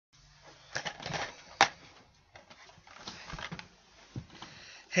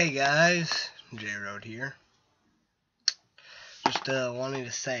Hey guys, J-Road here. Just wanting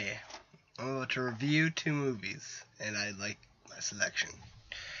to say, I'm about to review two movies, and I'd like my selection.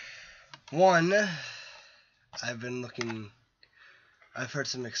 One, I've heard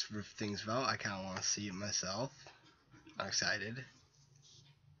some mixed things about. I kind of want to see it myself. I'm excited.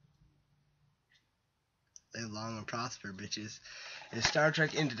 Live long and prosper, bitches. It's Star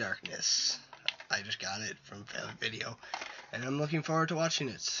Trek Into Darkness. I just got it from Family Video, and I'm looking forward to watching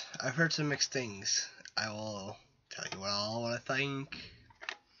it. I've heard some mixed things. I will tell you what I think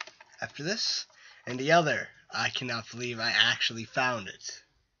after this. And the other, I cannot believe I actually found it.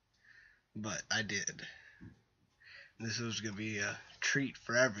 But I did. This was going to be a treat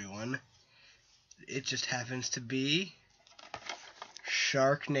for everyone. It just happens to be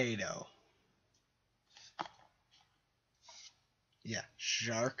Sharknado. Yeah,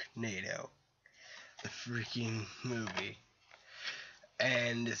 Sharknado. The freaking movie.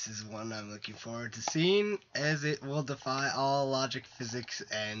 And this is one I'm looking forward to seeing, as it will defy all logic, physics,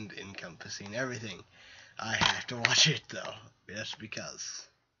 and encompassing everything. I have to watch it, though, just because.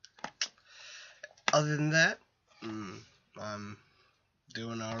 Other than that, I'm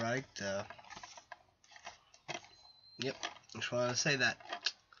doing alright. Yep, just wanted to say that.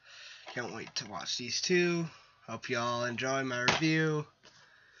 Can't wait to watch these two. Hope y'all enjoy my review.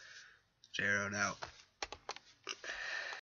 J-Road out.